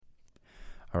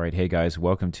All right, hey guys,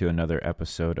 welcome to another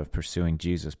episode of Pursuing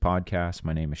Jesus podcast.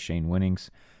 My name is Shane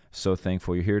Winnings. So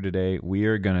thankful you're here today. We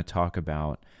are going to talk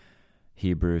about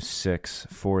Hebrews 6,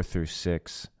 4 through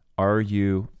 6. Are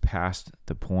you past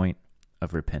the point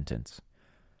of repentance?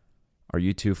 Are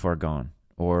you too far gone?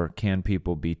 Or can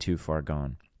people be too far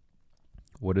gone?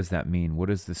 What does that mean? What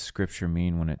does the scripture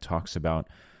mean when it talks about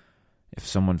if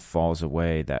someone falls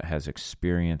away that has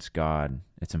experienced God,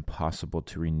 it's impossible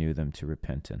to renew them to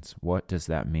repentance? What does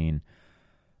that mean?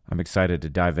 I'm excited to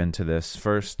dive into this.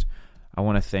 First, I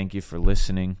want to thank you for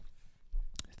listening.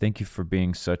 Thank you for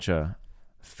being such a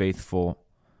faithful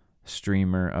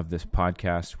streamer of this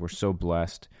podcast. We're so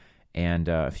blessed. And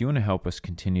if you want to help us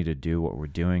continue to do what we're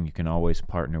doing, you can always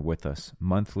partner with us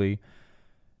monthly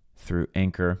through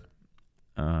Anchor.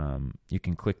 You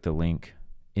can click the link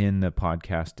in the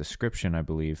podcast description, I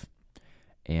believe,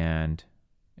 and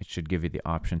it should give you the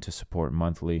option to support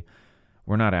monthly.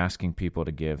 We're not asking people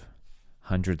to give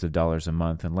hundreds of dollars a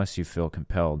month unless you feel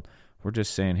compelled. We're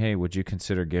just saying, hey, would you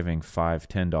consider giving $5,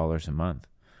 $10 a month?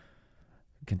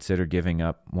 Consider giving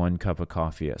up one cup of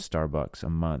coffee at Starbucks a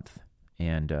month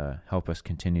and help us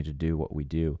continue to do what we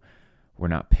do. We're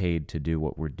not paid to do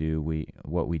what we do.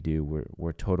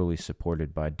 We're totally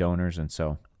supported by donors, and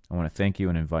so I want to thank you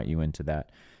and invite you into that.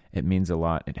 It means a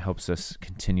lot. It helps us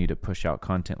continue to push out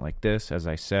content like this. As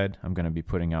I said, I'm going to be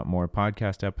putting out more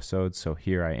podcast episodes, so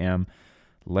here I am.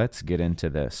 Let's get into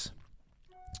this.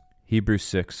 Hebrews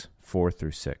 6, 4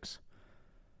 through 6.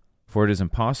 For it is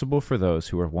impossible for those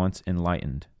who were once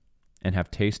enlightened and have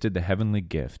tasted the heavenly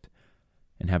gift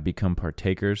and have become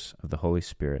partakers of the Holy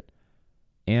Spirit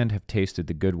and have tasted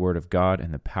the good word of God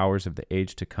and the powers of the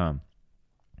age to come,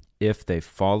 if they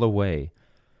fall away,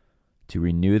 to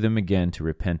renew them again to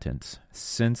repentance,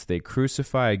 since they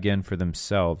crucify again for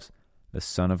themselves the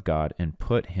Son of God and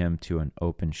put him to an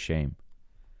open shame.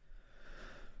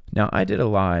 Now, I did a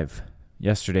live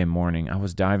yesterday morning. I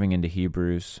was diving into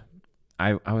Hebrews.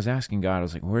 I was asking God, I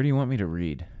was like, where do you want me to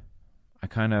read? I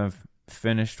kind of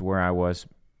finished where I was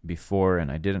before, and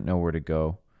I didn't know where to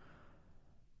go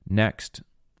next,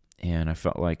 and I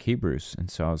felt like Hebrews.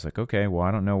 And so I was like, okay, well, I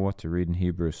don't know what to read in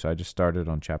Hebrews, so I just started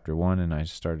on chapter 1, and I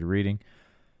just started reading.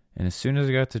 And as soon as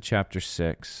I got to chapter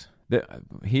 6,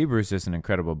 Hebrews is an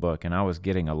incredible book, and I was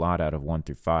getting a lot out of 1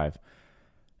 through 5.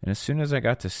 And as soon as I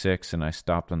got to 6 and I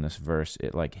stopped on this verse,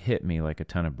 it like hit me like a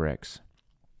ton of bricks.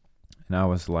 And I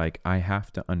was like, I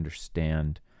have to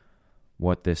understand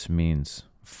what this means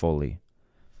fully.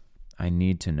 I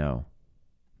need to know,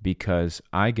 because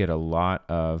I get a lot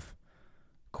of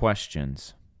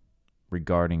questions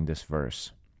regarding this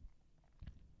verse.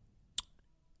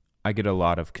 I get a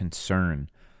lot of concern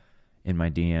in my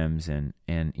DMs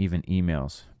and even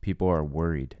emails. People are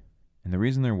worried. And the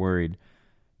reason they're worried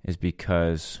is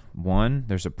because, one,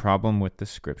 there's a problem with the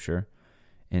scripture,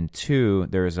 and two,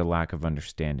 there is a lack of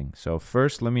understanding. So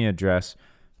first, let me address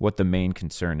what the main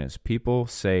concern is. People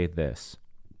say this: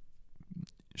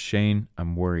 Shane,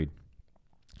 I'm worried.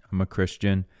 I'm a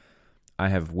Christian. I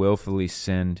have willfully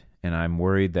sinned, and I'm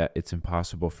worried that it's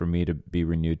impossible for me to be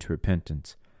renewed to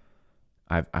repentance.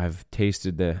 I've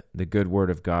tasted the good word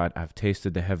of God. I've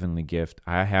tasted the heavenly gift.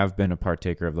 I have been a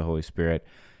partaker of the Holy Spirit,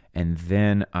 and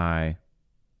then I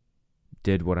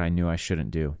did what I knew I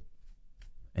shouldn't do.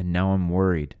 And now I'm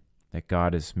worried that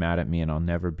God is mad at me and I'll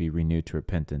never be renewed to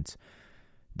repentance.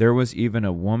 There was even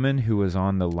a woman who was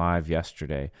on the live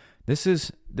yesterday. This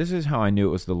is how I knew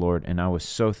it was the Lord, and I was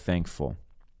so thankful.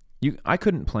 I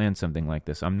couldn't plan something like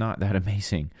this. I'm not that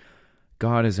amazing.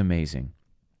 God is amazing.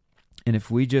 And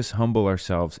if we just humble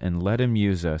ourselves and let him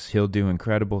use us, he'll do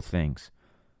incredible things.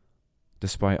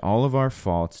 Despite all of our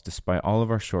faults, despite all of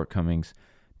our shortcomings,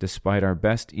 despite our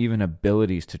best even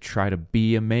abilities to try to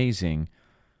be amazing,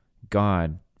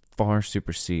 God far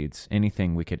supersedes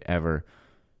anything we could ever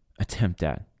attempt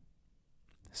at.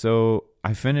 So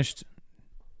I finished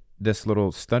this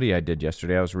little study I did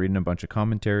yesterday. I was reading a bunch of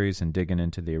commentaries and digging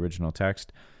into the original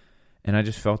text, and I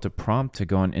just felt a prompt to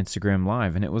go on Instagram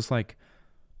Live, and it was like,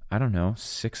 I don't know,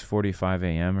 6:45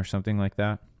 a.m. or something like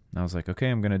that. And I was like, okay,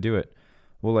 I'm going to do it.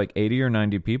 Well, like 80 or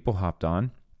 90 people hopped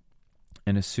on,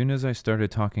 and as soon as I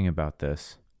started talking about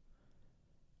this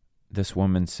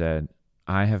woman said,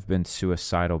 I have been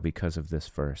suicidal because of this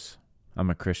verse. I'm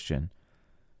a Christian,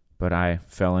 but I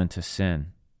fell into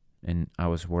sin, and I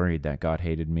was worried that God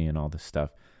hated me and all this stuff.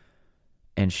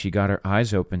 And she got her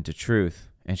eyes open to truth,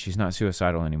 and she's not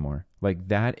suicidal anymore. Like,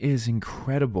 that is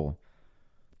incredible.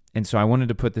 And so I wanted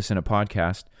to put this in a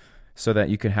podcast so that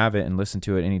you could have it and listen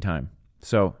to it anytime.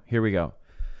 So here we go.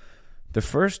 The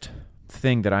first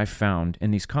thing that I found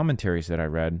in these commentaries that I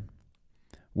read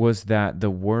was that the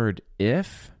word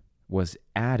if was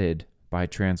added by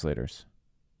translators.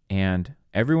 And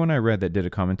everyone I read that did a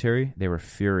commentary, they were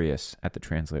furious at the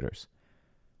translators.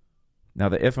 Now,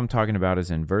 the if I'm talking about is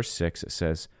in verse 6. It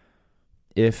says,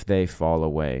 if they fall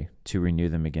away, to renew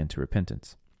them again to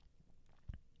repentance.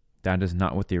 That is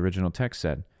not what the original text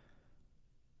said.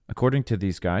 According to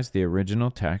these guys, the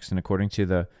original text, and according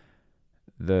to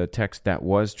the text that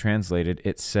was translated,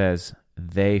 it says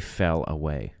they fell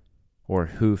away, or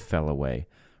who fell away,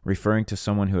 referring to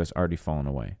someone who has already fallen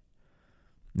away.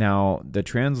 Now, the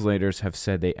translators have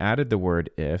said they added the word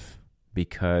if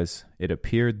because it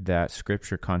appeared that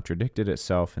Scripture contradicted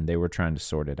itself and they were trying to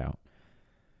sort it out.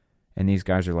 And these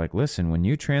guys are like, listen, when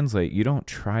you translate, you don't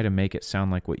try to make it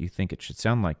sound like what you think it should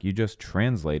sound like. You just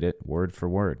translate it word for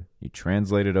word. You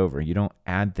translate it over. You don't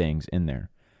add things in there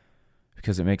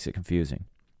because it makes it confusing.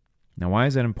 Now, why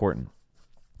is that important?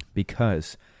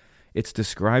 Because it's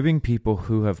describing people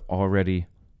who have already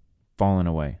fallen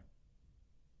away.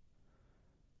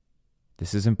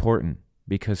 This is important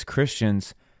because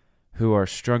Christians who are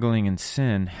struggling in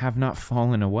sin have not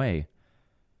fallen away,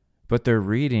 but they're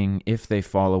reading if they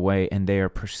fall away, and they are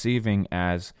perceiving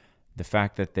as the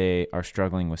fact that they are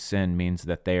struggling with sin means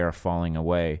that they are falling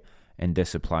away, and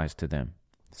this applies to them.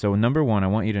 So number one, I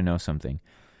want you to know something.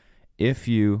 If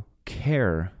you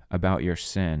care about your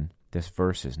sin, this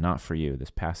verse is not for you.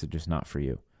 This passage is not for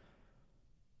you.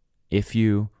 If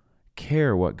you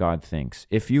care what God thinks,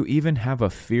 if you even have a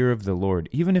fear of the Lord,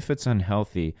 even if it's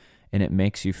unhealthy and it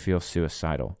makes you feel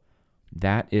suicidal,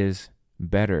 that is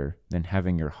better than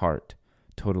having your heart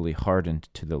totally hardened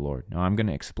to the Lord. Now, I'm going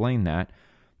to explain that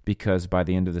because by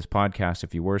the end of this podcast,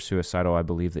 if you were suicidal, I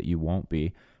believe that you won't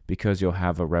be, because you'll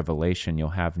have a revelation, you'll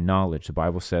have knowledge. The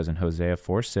Bible says in Hosea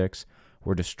 4:6,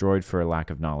 we're destroyed for a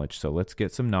lack of knowledge. So let's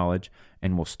get some knowledge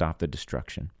and we'll stop the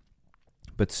destruction.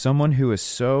 But someone who is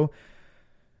so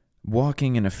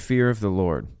walking in a fear of the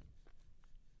Lord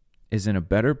is in a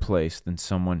better place than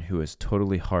someone who is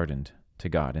totally hardened to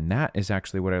God. And that is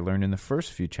actually what I learned in the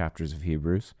first few chapters of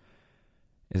Hebrews,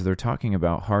 is they're talking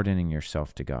about hardening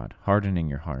yourself to God, hardening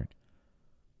your heart.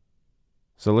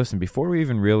 So listen, before we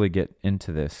even really get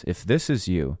into this, if this is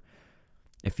you,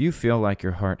 if you feel like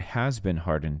your heart has been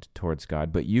hardened towards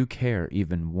God, but you care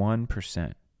even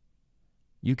 1%,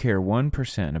 you care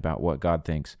 1% about what God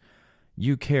thinks,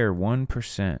 you care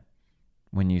 1%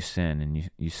 when you sin and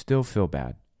you still feel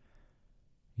bad,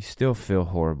 you still feel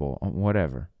horrible,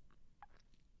 whatever.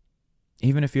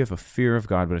 Even if you have a fear of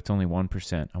God, but it's only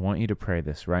 1%, I want you to pray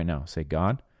this right now. Say,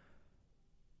 God,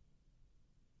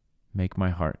 make my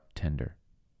heart tender.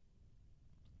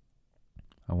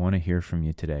 I want to hear from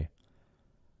you today.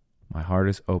 My heart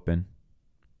is open.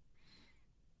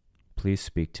 Please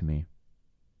speak to me.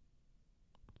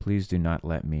 Please do not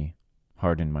let me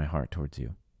harden my heart towards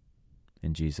you.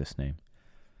 In Jesus' name,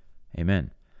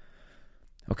 amen.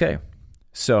 Okay,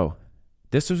 so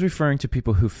this was referring to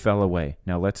people who fell away.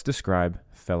 Now let's describe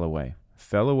fell away.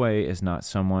 Fell away is not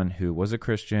someone who was a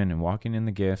Christian and walking in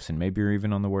the gifts, and maybe you're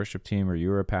even on the worship team or you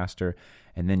were a pastor,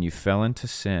 and then you fell into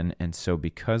sin, and so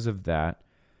because of that,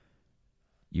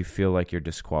 you feel like you're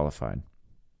disqualified.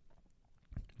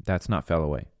 That's not fell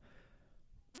away.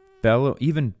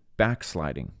 Even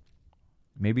backsliding.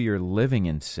 Maybe you're living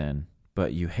in sin,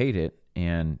 but you hate it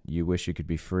and you wish you could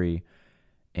be free,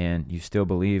 and you still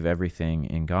believe everything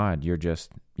in God. You're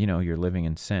just, you're living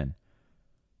in sin.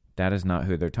 That is not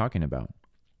who they're talking about.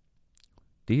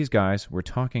 These guys were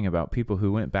talking about people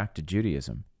who went back to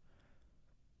Judaism.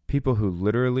 People who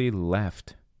literally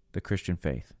left the Christian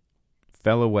faith.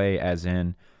 Fell away as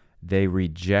in they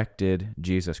rejected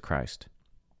Jesus Christ.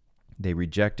 They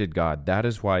rejected God. That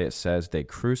is why it says they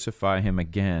crucify him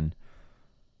again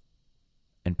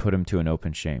and put him to an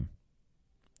open shame.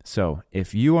 So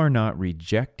if you are not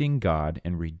rejecting God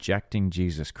and rejecting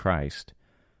Jesus Christ,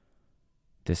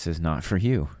 this is not for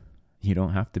you. You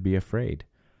don't have to be afraid.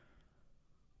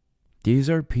 These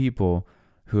are people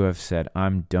who have said,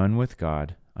 I'm done with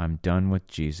God. I'm done with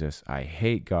Jesus. I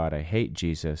hate God. I hate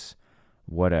Jesus.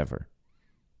 Whatever.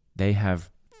 They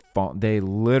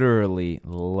literally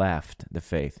left the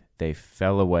faith. They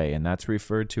fell away, and that's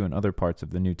referred to in other parts of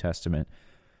the New Testament.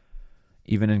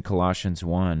 Even in Colossians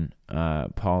 1,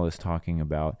 Paul is talking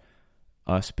about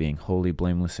us being holy,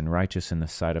 blameless, and righteous in the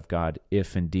sight of God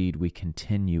if indeed we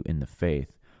continue in the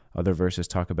faith. Other verses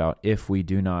talk about if we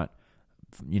do not,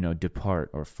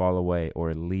 depart or fall away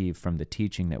or leave from the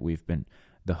teaching that we've been,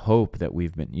 the hope that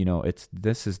we've been,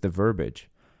 this is the verbiage.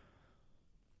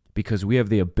 Because we have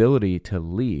the ability to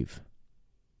leave.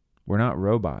 We're not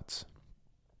robots.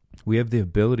 We have the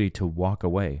ability to walk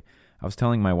away. I was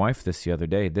telling my wife this the other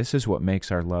day. This is what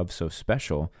makes our love so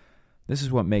special. This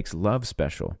is what makes love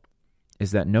special.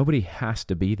 is that nobody has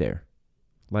to be there.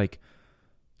 Like,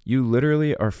 you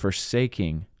literally are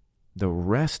forsaking the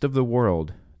rest of the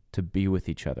world to be with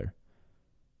each other.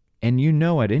 And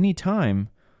at any time,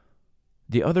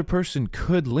 the other person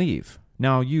could leave.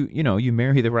 Now, you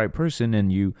marry the right person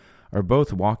and you are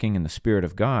both walking in the Spirit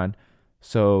of God,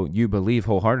 so you believe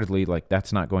wholeheartedly like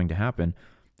that's not going to happen.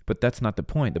 But that's not the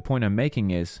point. The point I'm making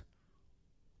is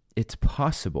it's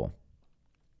possible.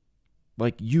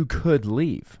 Like, you could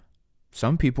leave.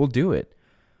 Some people do it.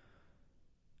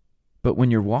 But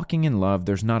when you're walking in love,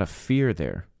 there's not a fear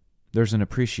there. There's an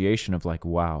appreciation of like,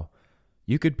 wow,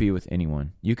 you could be with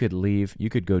anyone. You could leave. You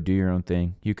could go do your own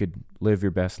thing. You could live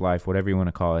your best life, whatever you want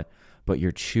to call it. But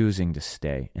you're choosing to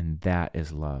stay, and that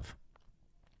is love.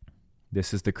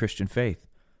 This is the Christian faith.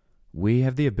 We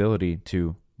have the ability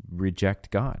to reject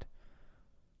God.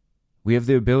 We have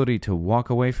the ability to walk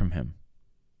away from him.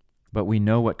 But we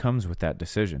know what comes with that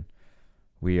decision.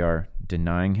 We are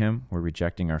denying him, we're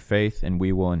rejecting our faith, and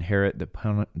we will inherit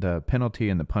the penalty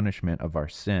and the punishment of our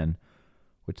sin,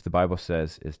 which the Bible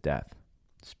says is death,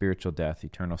 spiritual death,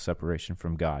 eternal separation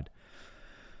from God.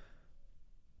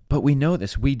 But we know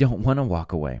this. We don't want to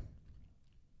walk away.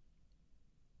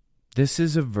 This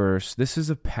is a verse, this is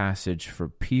a passage for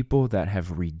people that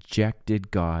have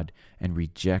rejected God and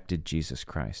rejected Jesus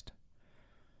Christ.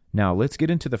 Now, let's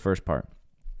get into the first part.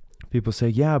 People say,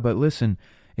 yeah, but listen,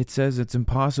 it says it's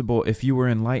impossible if you were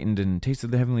enlightened and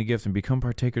tasted the heavenly gift and become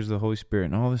partakers of the Holy Spirit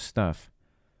and all this stuff.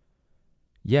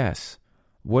 Yes.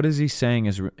 What is he saying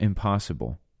is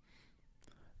impossible?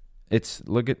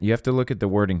 You have to look at the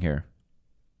wording here.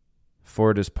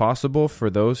 For it is possible for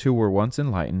those who were once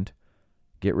enlightened,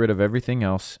 get rid of everything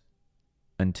else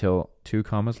until 2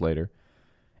 commas later,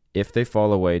 if they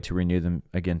fall away, to renew them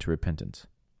again to repentance.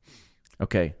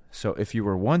 Okay, so if you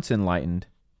were once enlightened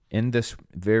in this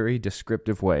very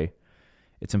descriptive way,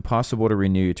 it's impossible to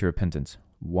renew you to repentance.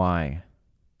 Why?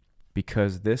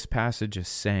 Because this passage is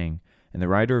saying, and the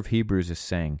writer of Hebrews is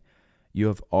saying, you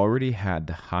have already had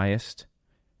the highest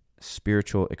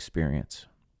spiritual experience.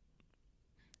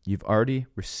 You've already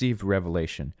received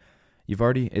revelation.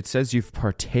 It says you've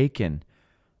partaken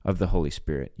of the Holy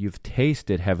Spirit. You've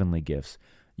tasted heavenly gifts.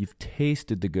 You've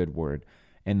tasted the good word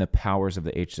and the powers of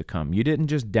the age to come. You didn't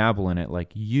just dabble in it,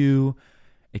 like you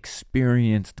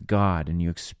experienced God and you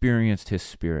experienced his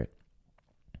Spirit.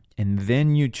 And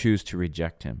then you choose to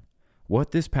reject him.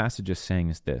 What this passage is saying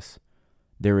is this: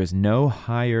 there is no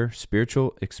higher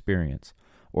spiritual experience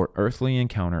or earthly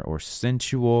encounter or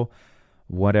sensual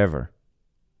whatever.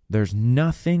 There's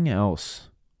nothing else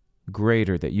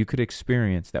greater that you could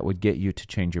experience that would get you to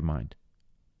change your mind.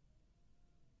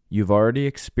 You've already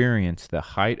experienced the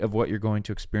height of what you're going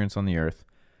to experience on the earth,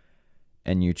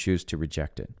 and you choose to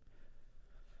reject it.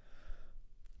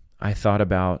 I thought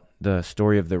about the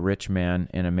story of the rich man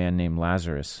and a man named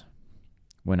Lazarus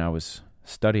when I was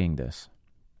studying this,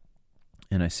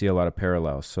 and I see a lot of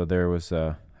parallels. So there was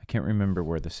I can't remember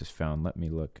where this is found. Let me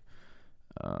look.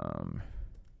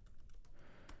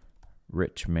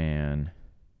 Rich man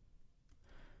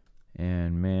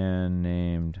and man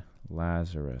named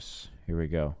Lazarus. Here we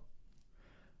go.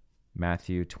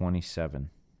 Matthew 27.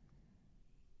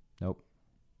 Nope.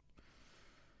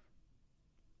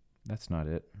 That's not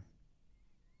it.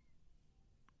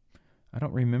 I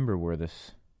don't remember where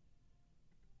this...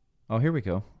 Oh, here we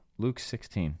go. Luke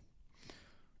 16.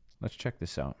 Let's check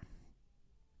this out.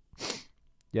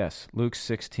 Yes, Luke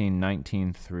 16,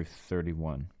 19 through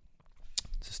 31.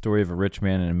 It's a story of a rich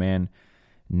man and a man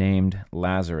named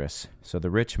Lazarus. So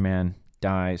the rich man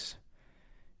dies.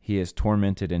 He is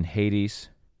tormented in Hades.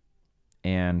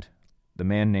 And the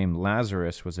man named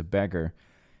Lazarus was a beggar.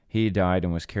 He died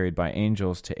and was carried by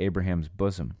angels to Abraham's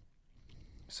bosom.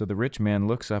 So the rich man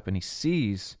looks up and he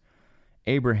sees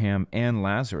Abraham and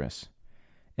Lazarus.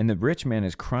 And the rich man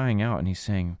is crying out and he's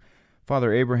saying,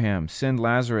 Father Abraham, send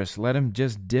Lazarus. Let him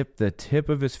just dip the tip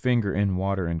of his finger in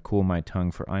water and cool my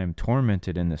tongue, for I am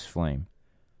tormented in this flame.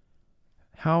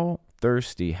 How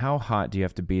thirsty, how hot do you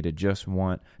have to be to just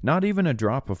want, not even a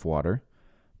drop of water,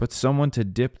 but someone to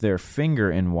dip their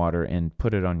finger in water and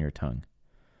put it on your tongue?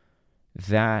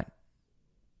 That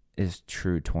is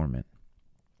true torment.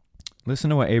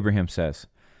 Listen to what Abraham says.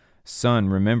 Son,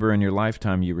 remember in your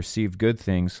lifetime you received good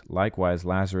things, likewise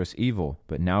Lazarus evil,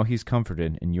 but now he's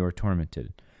comforted and you're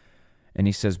tormented. And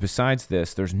he says, besides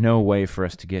this, there's no way for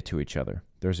us to get to each other.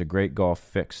 There's a great gulf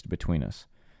fixed between us.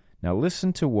 Now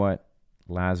listen to what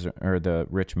the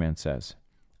rich man says.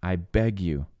 I beg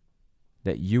you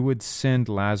that you would send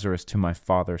Lazarus to my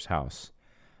father's house.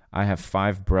 I have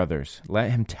 5 brothers.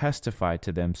 Let him testify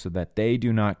to them so that they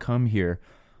do not come here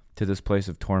to this place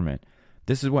of torment.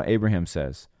 This is what Abraham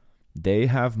says. They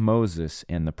have Moses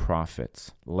and the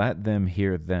prophets. Let them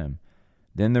hear them.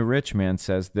 Then the rich man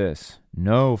says this,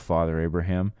 No, Father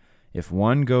Abraham, if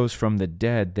one goes from the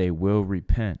dead, they will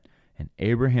repent. And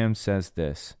Abraham says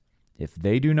this, If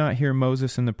they do not hear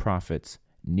Moses and the prophets,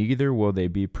 neither will they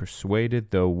be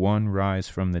persuaded though one rise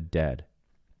from the dead.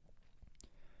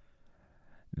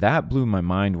 That blew my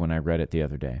mind when I read it the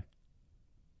other day.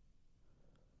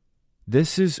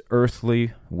 This is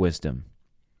earthly wisdom.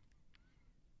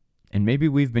 And maybe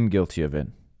we've been guilty of it.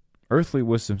 Earthly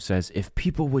wisdom says, if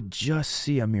people would just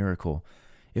see a miracle,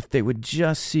 if they would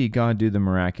just see God do the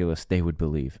miraculous, they would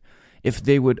believe. If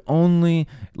they would only,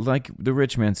 like the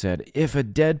rich man said, if a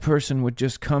dead person would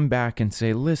just come back and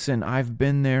say, listen, I've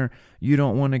been there, you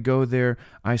don't want to go there,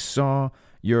 I saw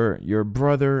your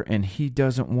brother and he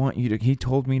doesn't want you to, he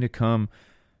told me to come.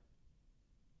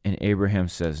 And Abraham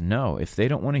says, no, if they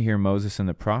don't want to hear Moses and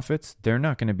the prophets, they're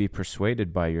not going to be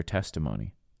persuaded by your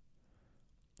testimony.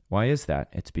 Why is that?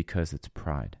 It's because it's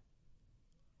pride.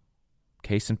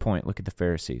 Case in point, look at the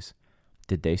Pharisees.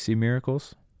 Did they see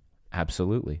miracles?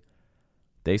 Absolutely.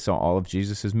 They saw all of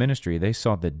Jesus' ministry. They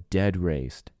saw the dead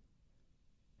raised.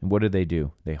 And what did they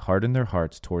do? They hardened their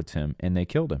hearts towards him and they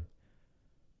killed him.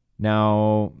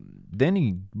 Now, then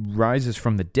he rises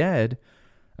from the dead,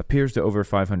 appears to over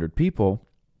 500 people,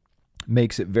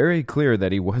 makes it very clear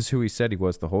that he was who he said he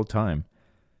was the whole time.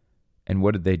 And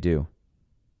what did they do?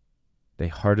 They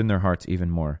hardened their hearts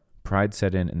even more. Pride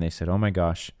set in and they said, oh my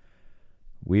gosh,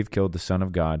 we've killed the Son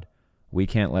of God. We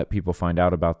can't let people find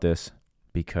out about this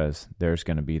because there's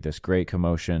going to be this great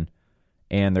commotion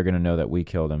and they're going to know that we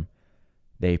killed him.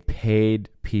 They paid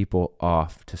people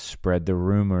off to spread the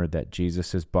rumor that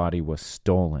Jesus' body was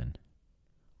stolen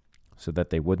so that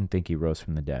they wouldn't think he rose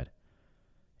from the dead.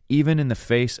 Even in the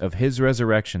face of his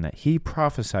resurrection that he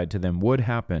prophesied to them would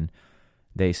happen,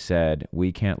 they said,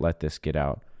 we can't let this get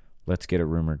out. Let's get a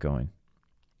rumor going.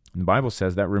 And the Bible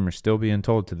says that rumor's still being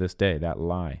told to this day, that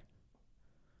lie.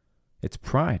 It's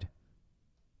pride.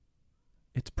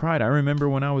 It's pride. I remember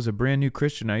when I was a brand new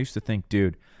Christian, I used to think,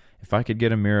 dude, if I could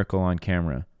get a miracle on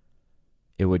camera,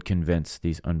 it would convince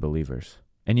these unbelievers.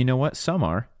 And you know what? Some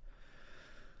are.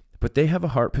 But they have a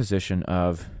heart position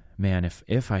of, man,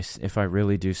 if I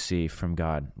really do see from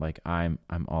God, like I'm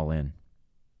all in.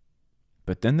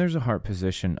 But then there's a heart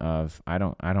position of, I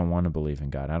don't want to believe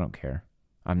in God. I don't care.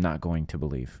 I'm not going to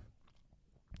believe.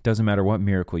 It doesn't matter what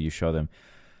miracle you show them.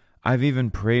 I've even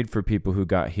prayed for people who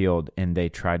got healed and they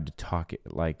tried to talk it,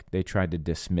 like they tried to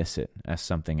dismiss it as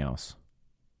something else.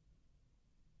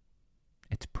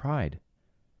 It's pride.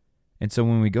 And so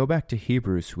when we go back to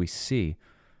Hebrews, we see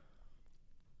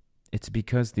it's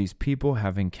because these people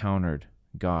have encountered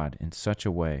God in such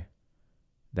a way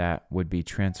that would be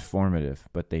transformative,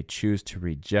 but they choose to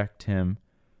reject him.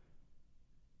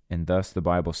 And thus the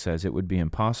Bible says it would be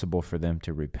impossible for them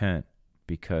to repent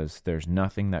because there's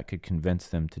nothing that could convince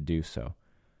them to do so.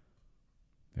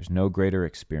 There's no greater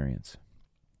experience.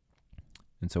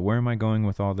 And so where am I going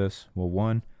with all this? Well,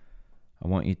 one, I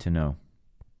want you to know.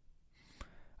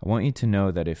 I want you to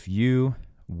know that if you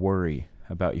worry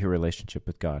about your relationship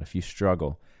with God, if you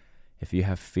struggle, if you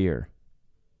have fear,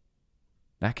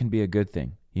 that can be a good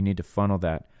thing. You need to funnel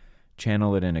that,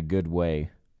 channel it in a good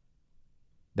way,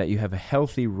 that you have a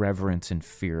healthy reverence and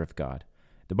fear of God.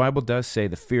 The Bible does say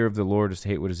the fear of the Lord is to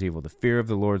hate what is evil. The fear of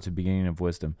the Lord is the beginning of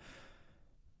wisdom.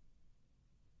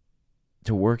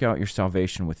 To work out your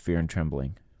salvation with fear and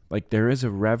trembling. Like there is a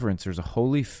reverence, there's a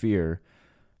holy fear.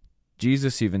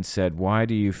 Jesus even said, why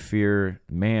do you fear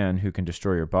man who can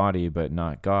destroy your body, but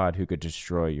not God who could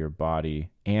destroy your body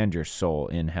and your soul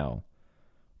in hell?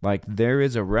 Like there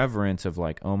is a reverence of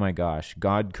like, oh my gosh,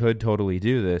 God could totally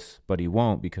do this, but he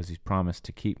won't because he's promised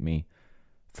to keep me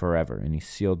forever. And he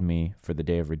sealed me for the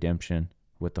day of redemption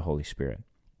with the Holy Spirit.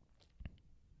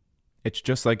 It's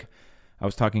just like I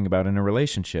was talking about in a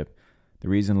relationship. The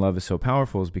reason love is so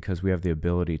powerful is because we have the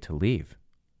ability to leave,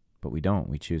 but we don't.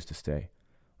 We choose to stay.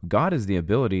 God has the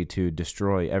ability to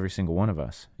destroy every single one of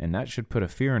us, and that should put a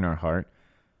fear in our heart,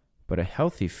 but a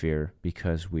healthy fear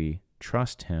because we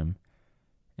trust him.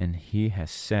 And he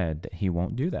has said that he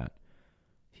won't do that.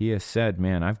 He has said,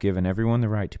 man, I've given everyone the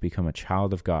right to become a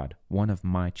child of God, one of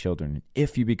my children. And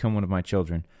if you become one of my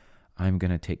children, I'm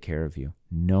going to take care of you.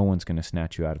 No one's going to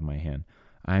snatch you out of my hand.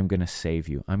 I'm going to save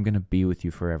you. I'm going to be with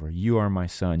you forever. You are my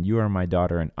son. You are my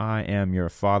daughter, and I am your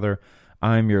father.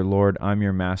 I'm your Lord. I'm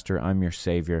your master. I'm your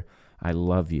Savior. I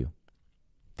love you.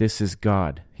 This is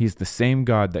God. He's the same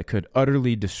God that could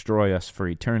utterly destroy us for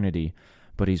eternity,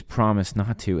 but he's promised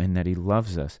not to, and that he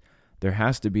loves us. There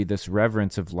has to be this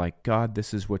reverence of like, God,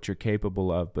 this is what you're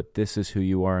capable of, but this is who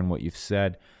you are and what you've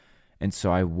said. And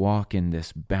so I walk in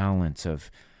this balance of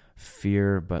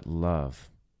fear but love.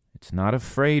 It's not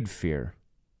afraid fear.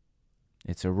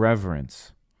 It's a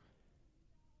reverence.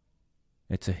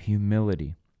 It's a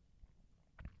humility.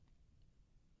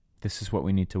 This is what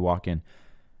we need to walk in.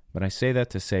 But I say that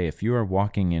to say, if you are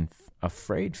walking in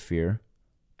afraid fear,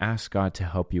 ask God to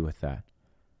help you with that.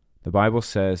 The Bible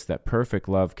says that perfect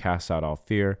love casts out all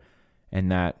fear,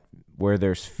 and that where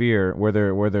there's fear,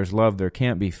 where there's love, there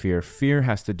can't be fear. Fear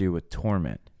has to do with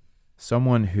torment.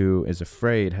 Someone who is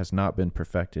afraid has not been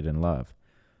perfected in love.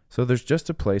 So there's just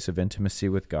a place of intimacy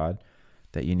with God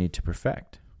that you need to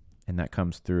perfect, and that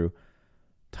comes through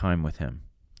time with Him.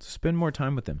 So spend more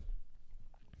time with Him.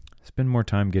 Spend more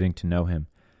time getting to know Him.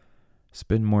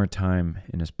 Spend more time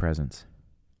in His presence,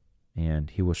 and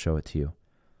He will show it to you.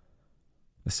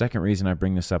 The second reason I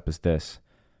bring this up is this.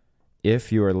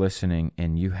 If you are listening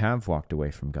and you have walked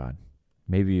away from God,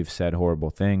 maybe you've said horrible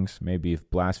things, maybe you've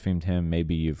blasphemed Him,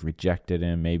 maybe you've rejected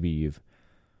Him, maybe you've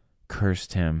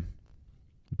cursed Him,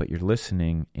 but you're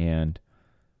listening and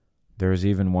there's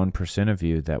even 1% of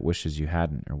you that wishes you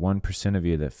hadn't, or 1% of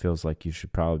you that feels like you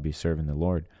should probably be serving the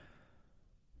Lord.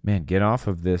 Man, get off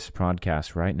of this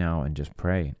podcast right now and just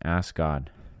pray. Ask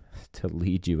God to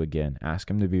lead you again. Ask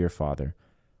Him to be your Father.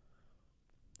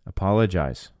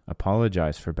 Apologize.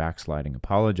 Apologize for backsliding.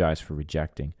 Apologize for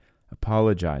rejecting.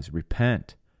 Apologize.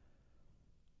 Repent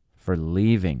for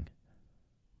leaving.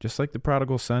 Just like the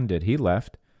prodigal son did. He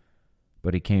left,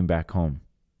 but he came back home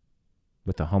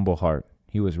with a humble heart.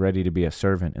 He was ready to be a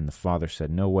servant, and the Father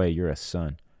said, "No way, you're a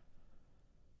son."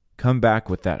 Come back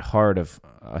with that heart of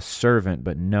a servant,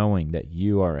 but knowing that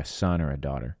you are a son or a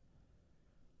daughter.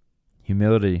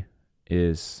 Humility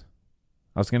is,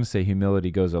 I was going to say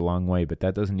humility goes a long way, but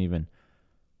that doesn't even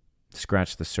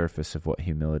scratch the surface of what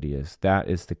humility is. That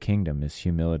is the kingdom, is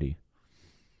humility.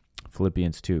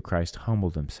 Philippians 2, Christ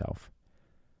humbled Himself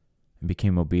and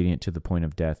became obedient to the point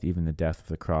of death, even the death of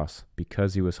the cross.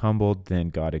 Because He was humbled, then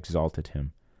God exalted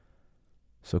Him.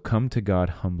 So come to God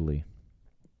humbly.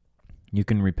 You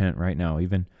can repent right now,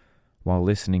 even while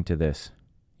listening to this.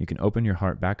 You can open your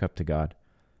heart back up to God.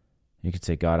 You can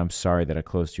say, "God, I'm sorry that I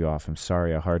closed you off. I'm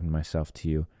sorry I hardened myself to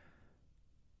you.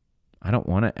 I don't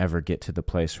want to ever get to the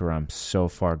place where I'm so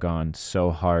far gone,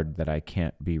 so hard that I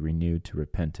can't be renewed to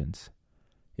repentance."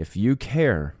 If you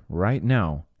care right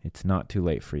now, it's not too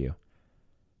late for you.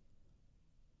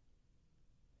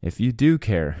 If you do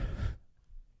care,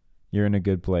 you're in a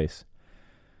good place.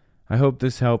 I hope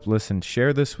this helped. Listen,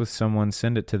 share this with someone.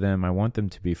 Send it to them. I want them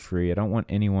to be free. I don't want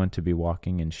anyone to be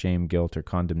walking in shame, guilt, or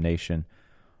condemnation,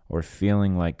 or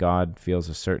feeling like God feels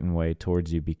a certain way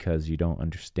towards you because you don't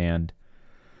understand,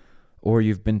 or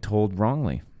you've been told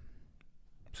wrongly.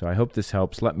 So I hope this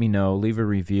helps. Let me know. Leave a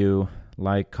review,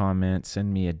 like, comment,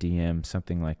 send me a DM,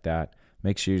 something like that.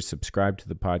 Make sure you subscribe to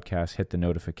the podcast. Hit the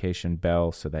notification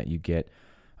bell so that you get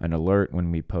an alert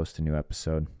when we post a new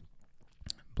episode.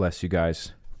 Bless you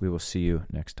guys. We will see you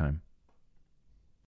next time.